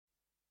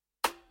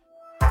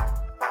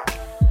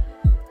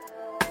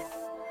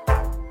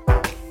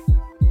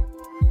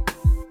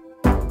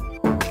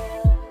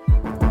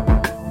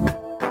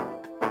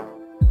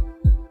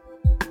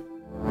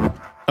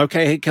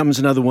Okay, here comes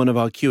another one of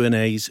our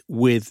Q&As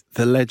with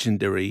the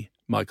legendary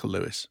Michael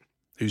Lewis,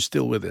 who's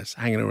still with us,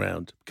 hanging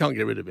around. Can't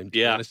get rid of him, to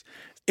be honest.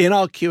 In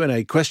our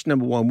Q&A, question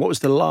number 1, what was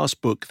the last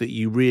book that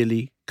you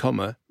really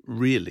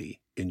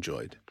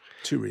enjoyed?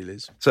 2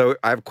 reallys. So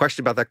I have a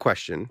question about that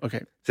question.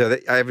 Okay. So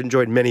I've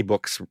enjoyed many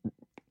books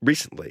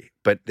recently,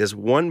 but there's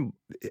one,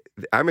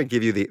 I'm going to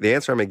give you, the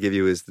answer I'm going to give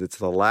you is it's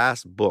the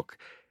last book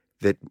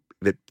that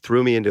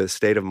threw me into a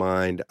state of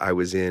mind I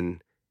was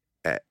in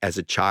as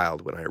a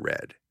child when I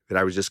read, that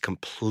I was just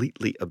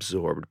completely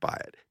absorbed by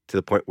it to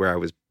the point where I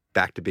was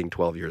back to being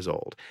 12 years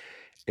old.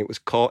 It's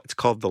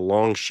called The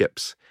Long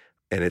Ships,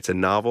 and it's a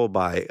novel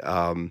by,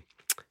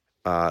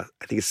 I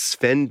think it's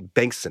Sven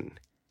Bengtsson.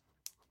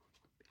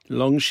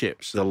 Long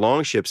Ships. The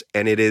Long Ships,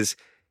 and it's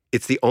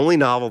the only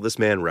novel this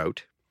man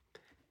wrote.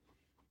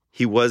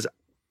 He was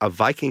a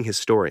Viking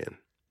historian,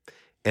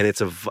 and it's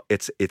a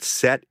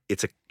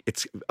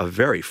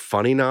very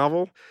funny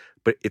novel,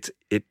 but it's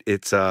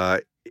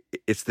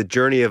the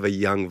journey of a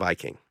young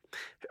Viking,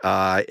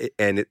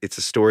 and it's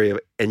a story of,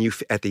 and you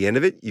at the end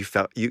of it,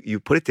 you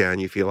put it down,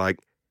 you feel like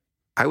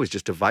I was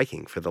just a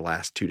Viking for the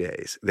last 2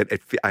 days.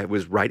 I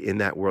was right in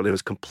that world. It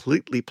was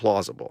completely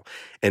plausible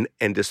and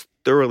just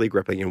thoroughly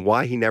gripping. And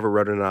why he never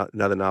wrote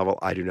another novel,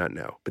 I do not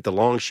know. But The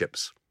Long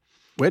Ships.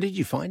 Where did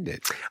you find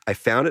it? I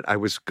found it. I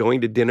was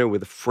going to dinner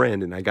with a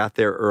friend, and I got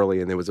there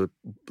early, and there was a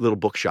little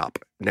bookshop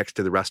next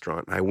to the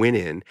restaurant. I went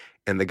in,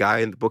 and the guy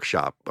in the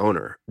bookshop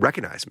owner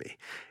recognized me,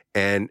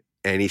 and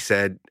he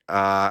said,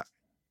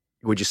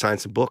 would you sign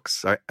some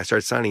books? I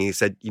started signing. He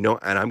said, and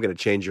I'm going to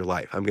change your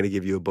life. I'm going to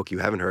give you a book you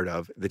haven't heard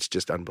of that's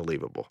just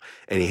unbelievable.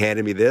 And he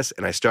handed me this,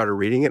 and I started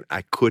reading it.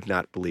 I could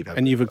not believe how.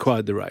 And you've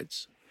acquired the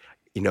rights?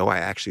 I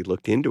actually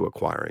looked into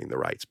acquiring the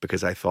rights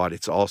because I thought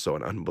it's also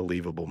an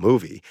unbelievable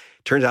movie.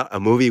 Turns out a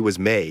movie was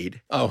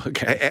made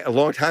a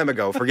long time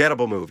ago,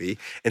 forgettable movie,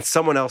 and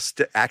someone else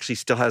actually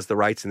still has the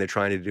rights, and they're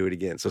trying to do it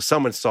again. So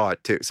someone saw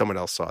it too. Someone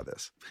else saw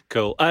this.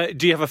 Cool.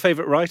 Do you have a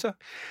favorite writer?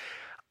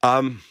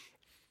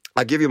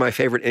 I'll give you my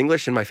favorite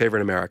English and my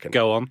favorite American.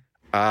 Go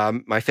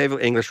on. My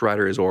favorite English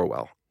writer is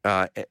Orwell,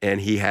 and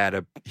he had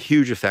a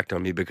huge effect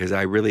on me because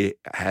I really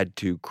had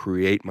to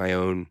create my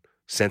own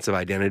sense of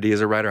identity as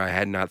a writer. I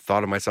had not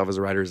thought of myself as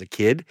a writer as a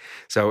kid,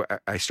 so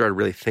I started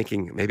really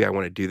thinking, maybe I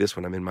want to do this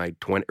when I'm in my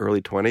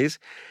early 20s,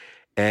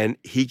 and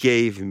he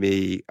gave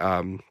me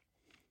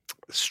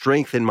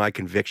strength in my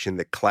conviction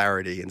that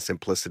clarity and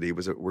simplicity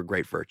were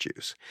great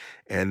virtues,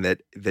 and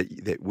that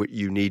what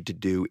you need to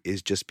do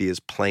is just be as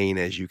plain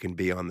as you can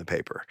be on the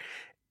paper.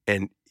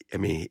 And I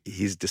mean,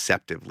 he's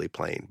deceptively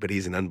plain, but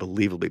he's an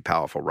unbelievably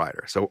powerful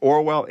writer. So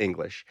Orwell,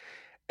 English,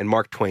 and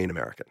Mark Twain,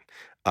 American.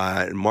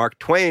 Mark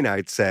Twain,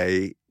 I'd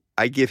say,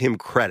 I give him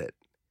credit,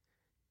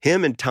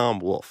 him and Tom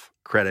Wolfe,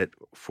 credit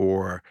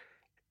for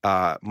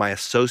my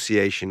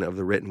association of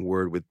the written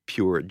word with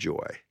pure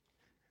joy.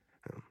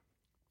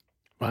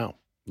 Wow.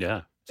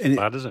 Yeah. It's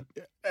bad, isn't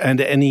it?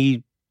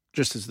 And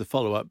just as the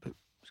follow-up,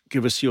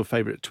 give us your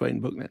favorite Twain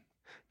book then.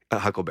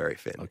 Huckleberry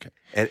Finn. Okay.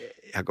 And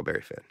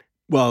Huckleberry Finn.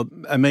 Well,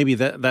 maybe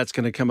that's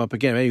going to come up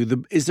again.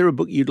 Maybe is there a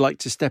book you'd like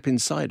to step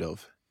inside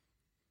of?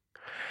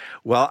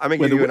 Well, I'm going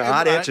to give you an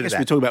odd answer to that.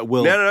 We're talking about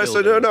world No.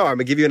 building. No. I'm going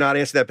to give you an odd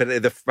answer to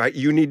that, but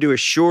you need to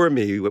assure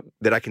me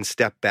that I can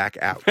step back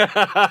out.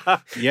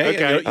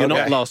 You're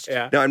not lost.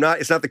 Yeah. No, I'm not.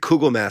 It's not the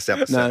Kugelmass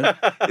episode. No.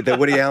 The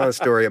Woody Allen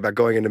story about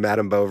going into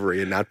Madame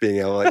Bovary and not being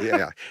able to,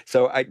 yeah.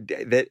 So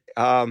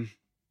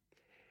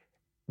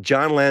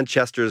John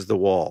Lanchester's The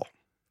Wall.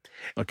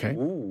 Okay.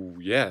 Ooh,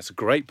 yeah, it's a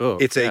great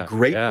book. It's a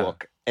great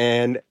book.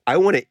 And I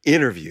want to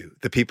interview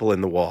the people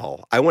in The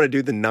Wall. I want to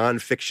do the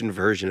nonfiction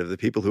version of the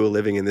people who are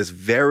living in this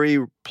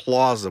very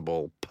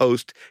plausible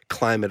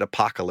post-climate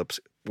apocalypse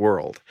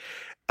world.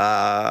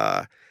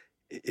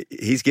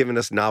 He's given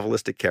us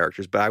novelistic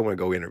characters, but I want to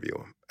go interview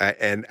them.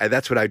 And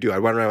that's what I do. I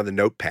run around with a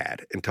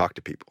notepad and talk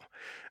to people.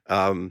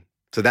 So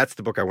that's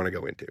the book I want to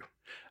go into.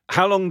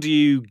 How long do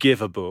you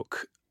give a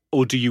book,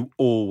 or do you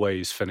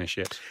always finish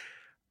it?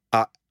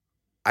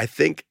 I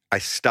think I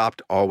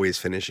stopped always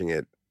finishing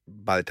it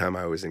by the time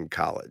I was in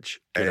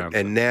college,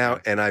 and now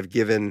I've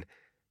given,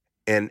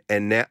 and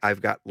now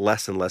I've got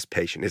less and less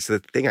patience. It's the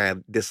thing I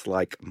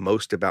dislike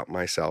most about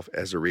myself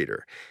as a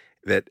reader,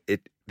 that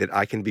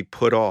I can be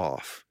put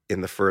off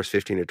in the first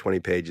 15 or 20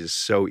 pages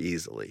so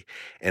easily.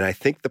 And I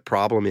think the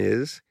problem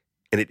is,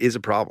 and it is a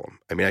problem.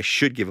 I mean, I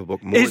should give a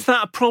book more. Is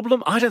that a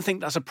problem? I don't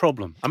think that's a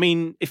problem. I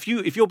mean, if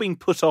you're being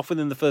put off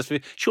within the first,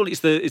 surely it's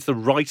the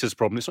writer's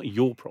problem. It's not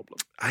your problem.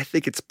 I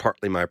think it's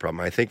partly my problem.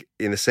 I think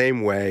in the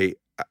same way,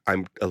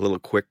 I'm a little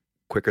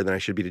quicker than I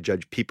should be to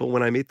judge people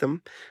when I meet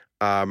them.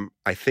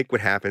 I think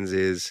what happens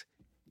is,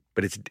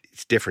 but it's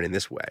different in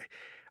this way.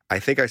 I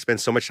think I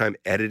spend so much time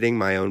editing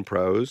my own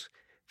prose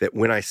that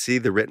when I see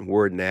the written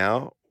word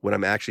now, what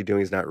I'm actually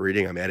doing is not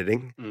reading, I'm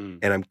editing.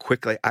 And I'm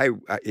quickly, my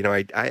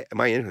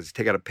instinct is to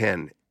take out a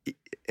pen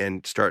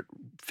and start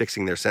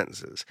fixing their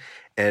sentences.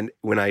 And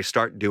when I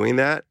start doing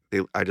that,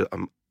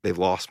 they've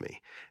lost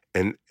me.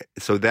 And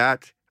so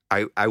that,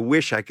 I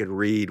wish I could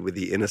read with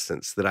the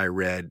innocence that I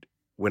read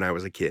when I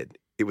was a kid.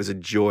 it was a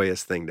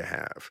joyous thing to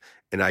have,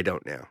 and I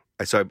don't now.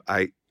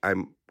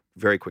 I'm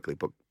very quickly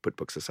put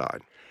books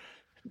aside.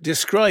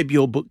 Describe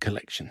your book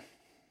collection.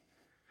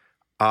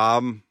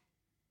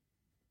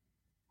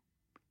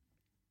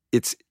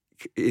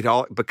 It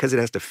all because it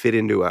has to fit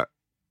into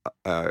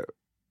a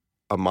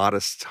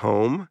modest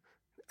home,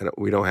 and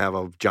we don't have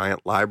a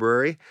giant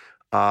library.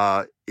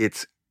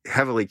 It's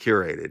heavily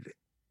curated.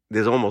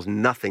 There's almost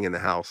nothing in the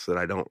house that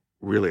I don't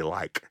really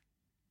like.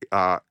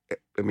 I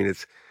mean,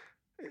 it's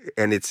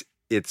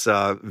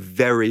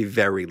very,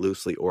 very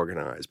loosely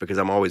organized because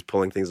I'm always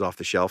pulling things off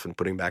the shelf and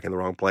putting back in the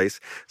wrong place.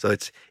 So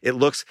it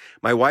looks.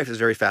 My wife is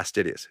very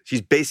fastidious.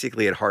 She's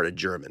basically at heart a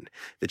German.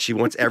 That she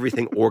wants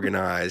everything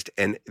organized,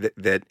 and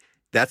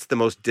that's the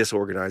most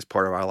disorganized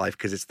part of our life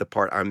because it's the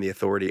part I'm the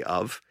authority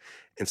of,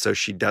 and so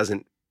she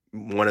doesn't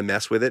want to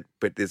mess with it.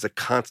 But there's a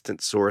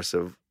constant source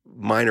of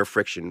minor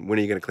friction. When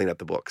are you going to clean up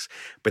the books?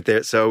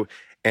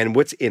 And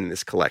what's in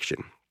this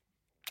collection?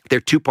 There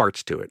are two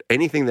parts to it.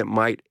 Anything that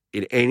might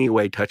in any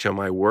way touch on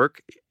my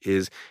work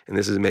is, and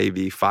this is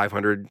maybe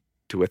 500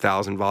 to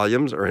 1,000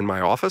 volumes, are in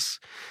my office,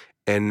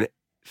 and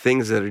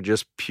things that are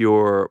just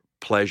pure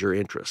pleasure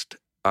interest.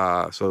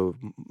 So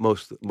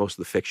most of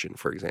the fiction,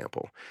 for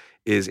example,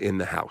 is in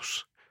the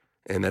house,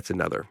 and that's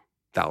another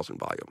 1,000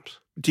 volumes.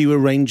 Do you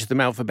arrange them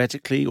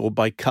alphabetically or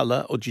by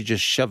color, or do you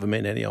just shove them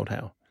in any old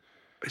how?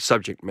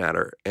 Subject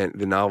matter, and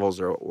the novels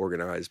are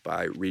organized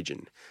by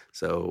region.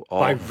 So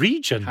by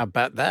region, how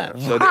about that?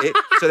 So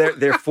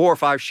there are 4 or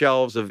 5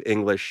 shelves of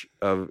English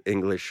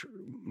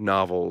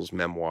novels,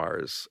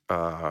 memoirs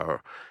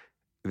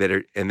that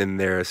are, and then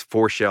there's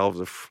 4 shelves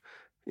of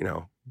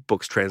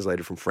books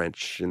translated from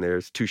French, and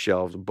there's 2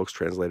 shelves of books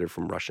translated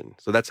from Russian.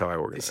 So that's how I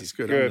organize. This is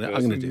good. I'm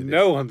going to do this.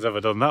 No one's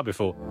ever done that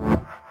before.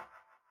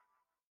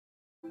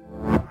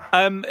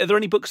 Are there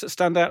any books that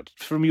stand out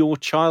from your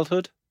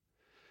childhood?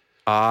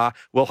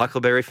 Well,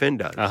 Huckleberry Finn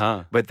does.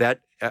 Uh-huh.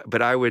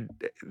 But I would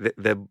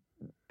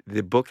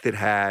the book that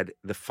had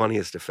the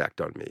funniest effect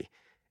on me,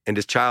 and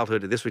as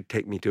childhood, this would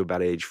take me to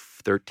about age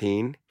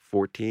 13,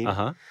 14.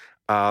 Uh-huh.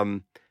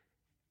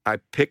 I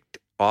picked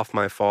off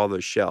my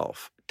father's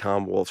shelf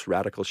Tom Wolfe's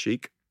Radical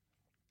Chic,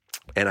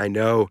 and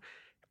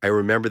I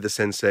remember the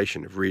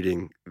sensation of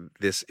reading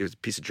this. It was a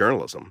piece of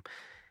journalism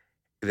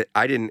that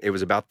it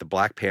was about the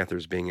Black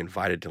Panthers being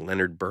invited to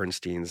Leonard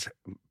Bernstein's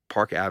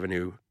Park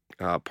Avenue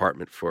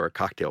apartment for a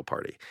cocktail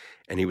party,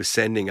 and he was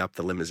sending up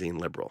the limousine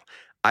liberal.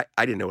 I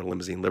didn't know what a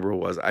limousine liberal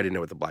was. I didn't know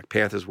what the Black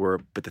Panthers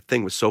were, but the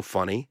thing was so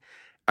funny.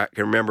 I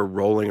can remember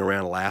rolling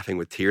around laughing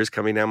with tears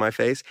coming down my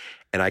face,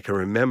 and I can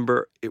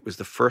remember it was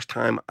the first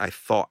time I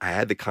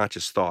had the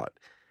conscious thought,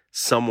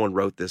 someone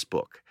wrote this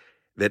book.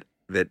 That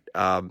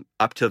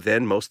up till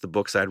then, most of the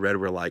books I'd read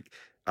were like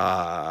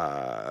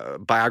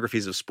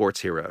biographies of sports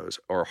heroes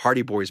or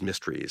Hardy Boys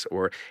mysteries,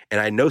 and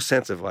I had no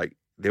sense of like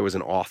there was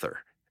an author.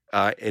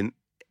 And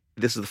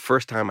this is the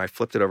first time I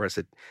flipped it over. I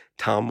said,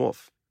 Tom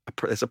Wolfe.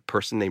 There's a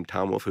person named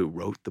Tom Wolfe who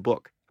wrote the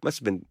book. It must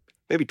have been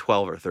maybe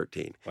 12 or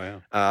 13.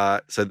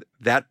 Wow. So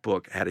that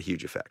book had a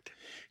huge effect.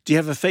 Do you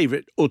have a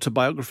favorite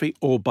autobiography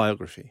or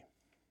biography?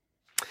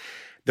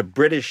 The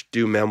British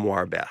do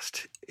memoir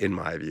best, in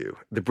my view.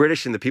 The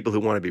British and the people who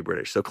want to be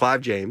British. So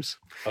Clive James.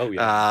 Oh,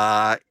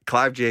 yeah.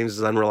 Clive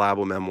James's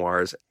Unreliable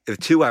Memoirs. The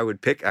 2 I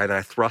would pick, and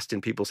I thrust in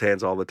people's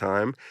hands all the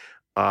time,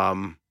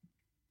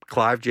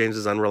 Clive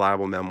James's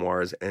Unreliable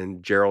Memoirs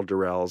and Gerald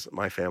Durrell's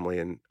My Family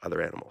and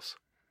Other Animals.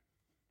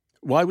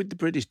 Why would the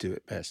British do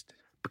it best?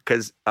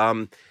 Because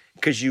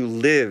you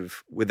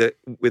live with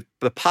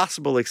the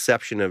possible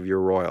exception of your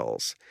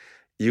royals,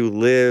 you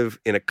live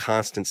in a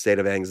constant state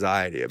of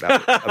anxiety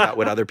about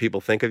what other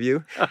people think of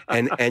you,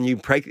 and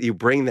you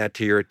bring that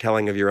to your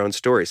telling of your own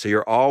story. So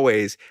you're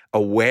always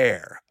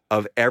aware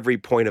of every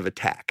point of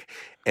attack,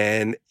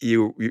 and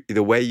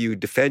the way you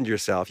defend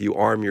yourself, you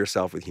arm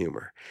yourself with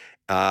humor.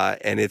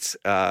 And it's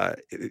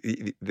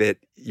that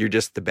you're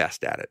just the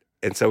best at it.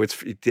 And so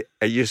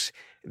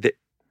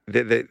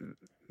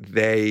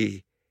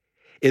they,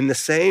 in the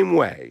same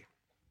way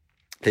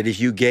that if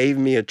you gave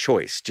me a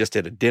choice just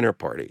at a dinner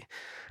party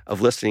of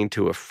listening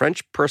to a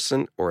French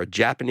person or a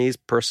Japanese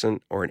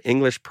person or an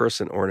English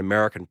person or an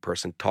American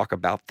person talk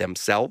about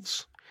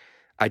themselves,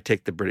 I'd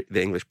take the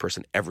English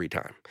person every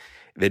time.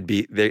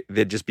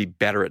 They'd just be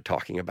better at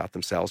talking about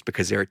themselves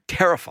because they're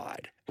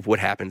terrified of what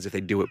happens if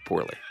they do it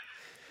poorly.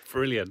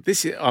 Brilliant.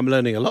 I'm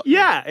learning a lot.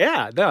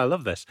 Yeah. No, I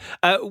love this.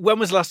 When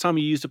was the last time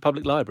you used a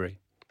public library?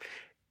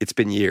 It's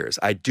been years.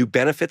 I do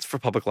benefits for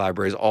public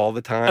libraries all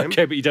the time.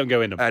 Okay, but you don't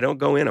go in them. I don't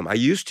go in them. I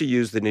used to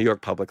use the New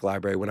York Public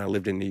Library when I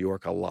lived in New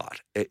York a lot.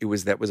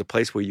 That was a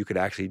place where you could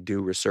actually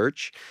do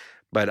research,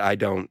 but I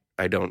haven't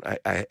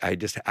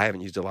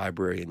used a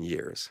library in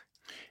years.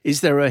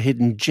 Is there a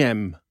hidden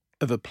gem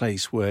of a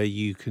place where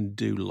you can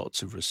do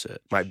lots of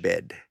research? My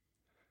bed.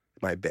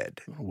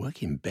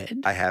 Work in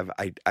bed? I have.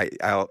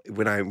 I'll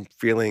when I'm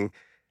feeling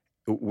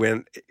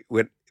when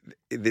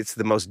it's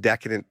the most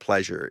decadent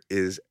pleasure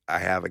is I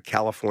have a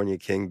California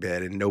king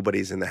bed and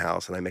nobody's in the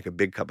house, and I make a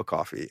big cup of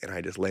coffee and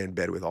I just lay in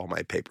bed with all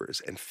my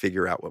papers and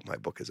figure out what my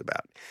book is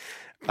about.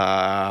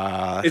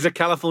 Is a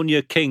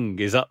California king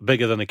is up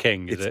bigger than a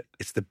king? Is it?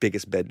 It's the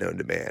biggest bed known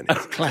to man.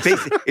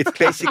 It's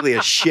basically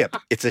a ship.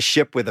 It's a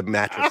ship with a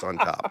mattress on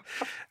top.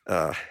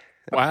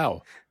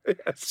 Wow.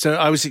 So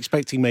I was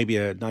expecting maybe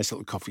a nice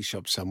little coffee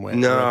shop somewhere.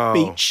 No. Or a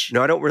beach.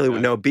 No, I don't really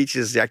know.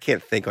 Beaches, I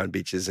can't think on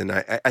beaches. And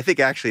I think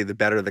actually the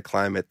better the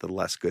climate, the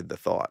less good the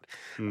thought.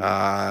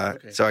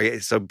 Okay.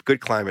 So good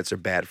climates are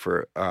bad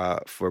for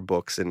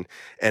books. And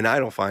I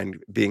don't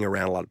find being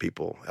around a lot of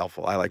people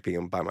helpful. I like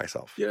being by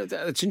myself. Yeah,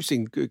 that's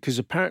interesting because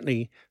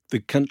apparently the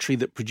country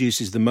that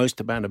produces the most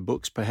amount of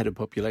books per head of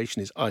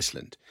population is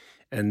Iceland.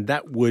 And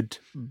that would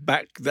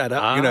back that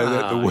up,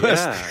 the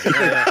worst.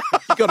 Yeah.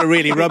 You've got a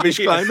really rubbish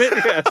climate.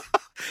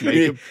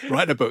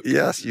 Write a book.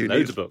 Yes, you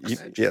Loads need of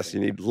books. You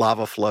need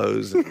lava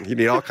flows. And you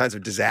need all kinds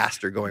of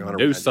disaster going on.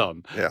 No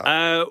sun.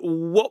 Yeah.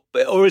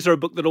 Or is there a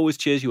book that always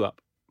cheers you up?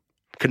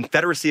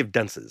 Confederacy of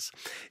Dunces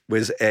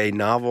was a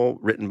novel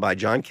written by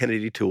John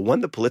Kennedy Toole, won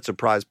the Pulitzer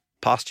Prize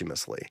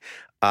posthumously.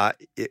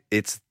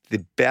 It's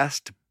the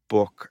best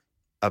book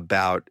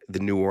about the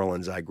New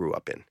Orleans I grew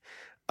up in.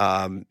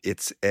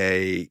 It's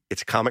a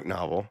comic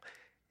novel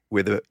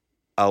with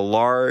a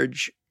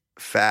large,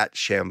 fat,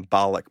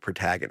 shambolic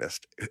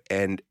protagonist,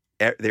 and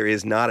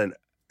there's not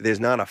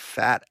a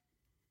fat,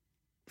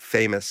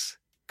 famous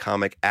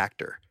comic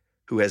actor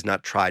who has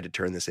not tried to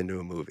turn this into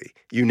a movie.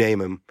 You name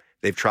him,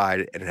 they've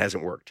tried and it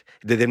hasn't worked.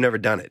 They've never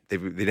done it. They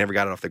never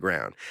got it off the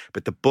ground.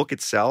 But the book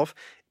itself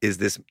is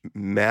this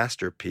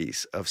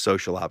masterpiece of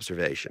social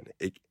observation.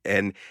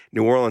 And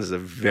New Orleans is a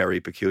very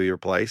peculiar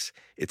place.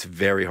 It's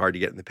very hard to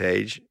get in the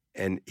page.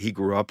 And he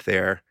grew up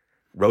there,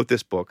 wrote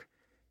this book,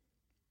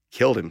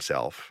 killed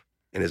himself,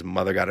 and his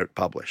mother got it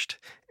published.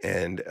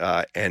 And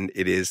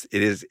it's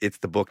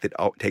the book that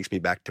takes me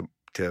back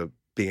to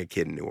being a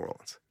kid in New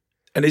Orleans.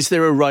 And is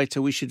there a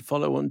writer we should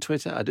follow on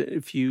Twitter? I don't know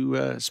if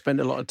you spend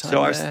a lot of time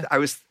there.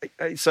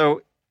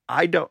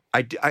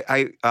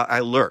 I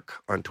lurk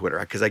on Twitter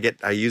because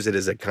I use it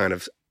as a kind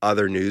of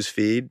other news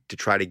feed to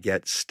try to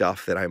get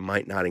stuff that I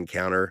might not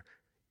encounter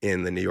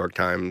in the New York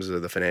Times or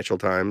the Financial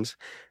Times.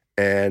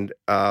 And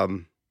I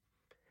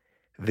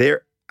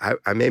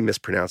may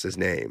mispronounce his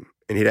name,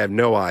 and he'd have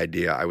no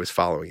idea I was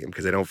following him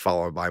because I don't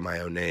follow by my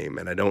own name,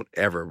 and I don't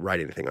ever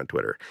write anything on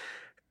Twitter.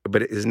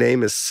 But his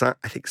name is,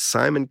 I think,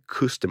 Simon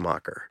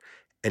Kustemacher,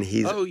 and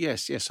he's... Oh,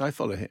 yes, I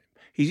follow him.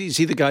 Is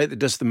he the guy that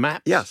does the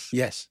maps?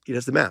 Yes. He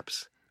does the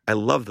maps. I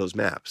love those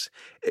maps.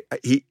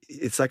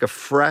 It's like a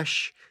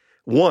fresh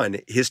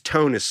one. His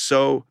tone is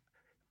so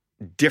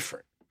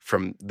different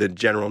from the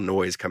general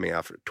noise coming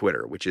out from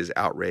Twitter, which is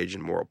outrage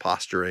and moral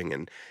posturing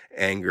and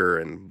anger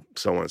and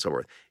so on and so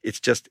forth. It's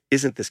just,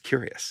 isn't this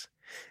curious?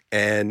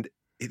 And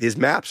his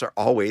maps are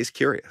always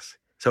curious.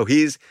 So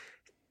he's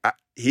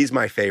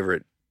my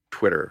favorite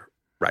Twitter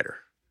writer.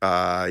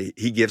 I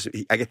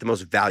get the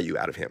most value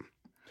out of him.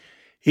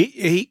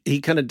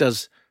 He kind of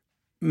does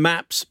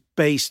maps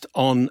based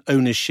on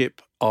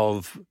ownership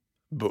of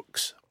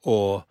books,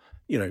 or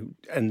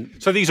and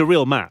so these are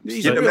real maps.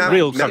 These are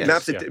real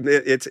maps.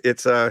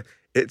 It's a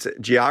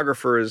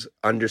geographer's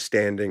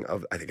understanding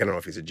of. I don't know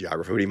if he's a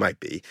geographer, but he might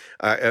be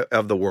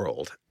of the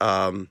world.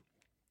 And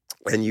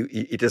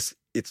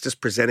it's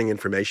just presenting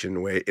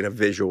information in a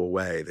visual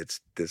way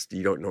that's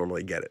you don't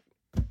normally get it.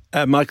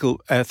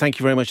 Michael, thank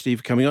you very much, Steve,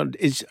 for coming on.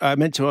 I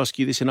meant to ask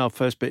you this in our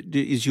first bit.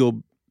 Is your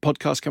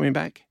podcast coming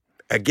back?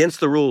 Against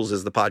the Rules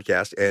is the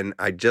podcast, and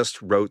I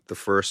just wrote the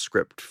first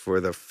script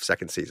for the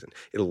second season.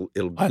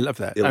 I love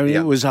that.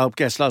 It was our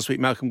guest last week,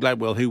 Malcolm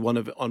Gladwell, who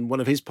on one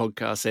of his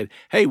podcasts said,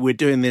 "Hey, we're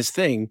doing this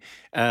thing,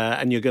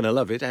 and you're going to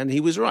love it," and he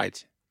was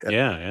right.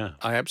 Yeah.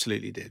 I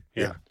absolutely did.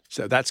 Yeah.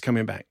 So that's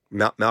coming back.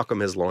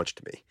 Malcolm has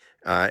launched me.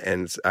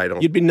 And I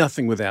don't... You'd be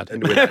nothing without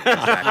him.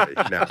 Exactly.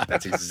 No,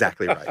 that's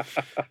exactly right.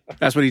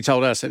 That's what he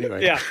told us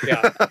anyway.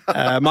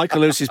 Yeah.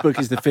 Michael Lewis's book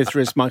is The Fifth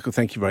Risk. Michael,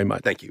 thank you very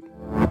much. Thank you.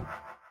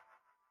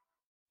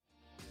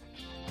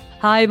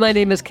 Hi, my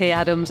name is Kay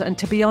Adams, and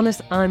to be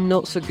honest, I'm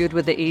not so good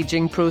with the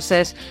ageing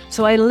process,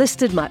 so I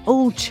enlisted my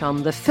old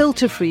chum, the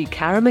filter-free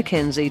Cara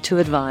McKenzie, to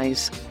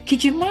advise.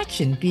 Could you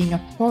imagine being a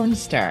porn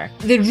star?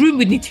 The room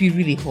would need to be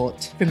really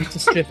hot for me to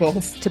strip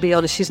off. To be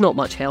honest, she's not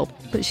much help,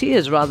 but she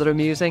is rather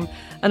amusing.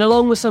 And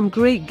along with some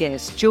great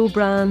guests, Joe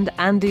Brand,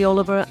 Andy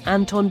Oliver,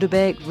 Anton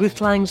Dubek, Ruth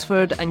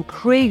Langsford and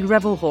Craig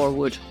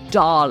Revel-Horwood,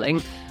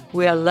 darling,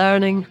 we are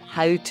learning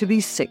how to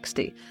be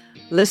 60.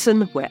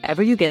 Listen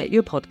wherever you get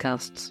your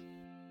podcasts.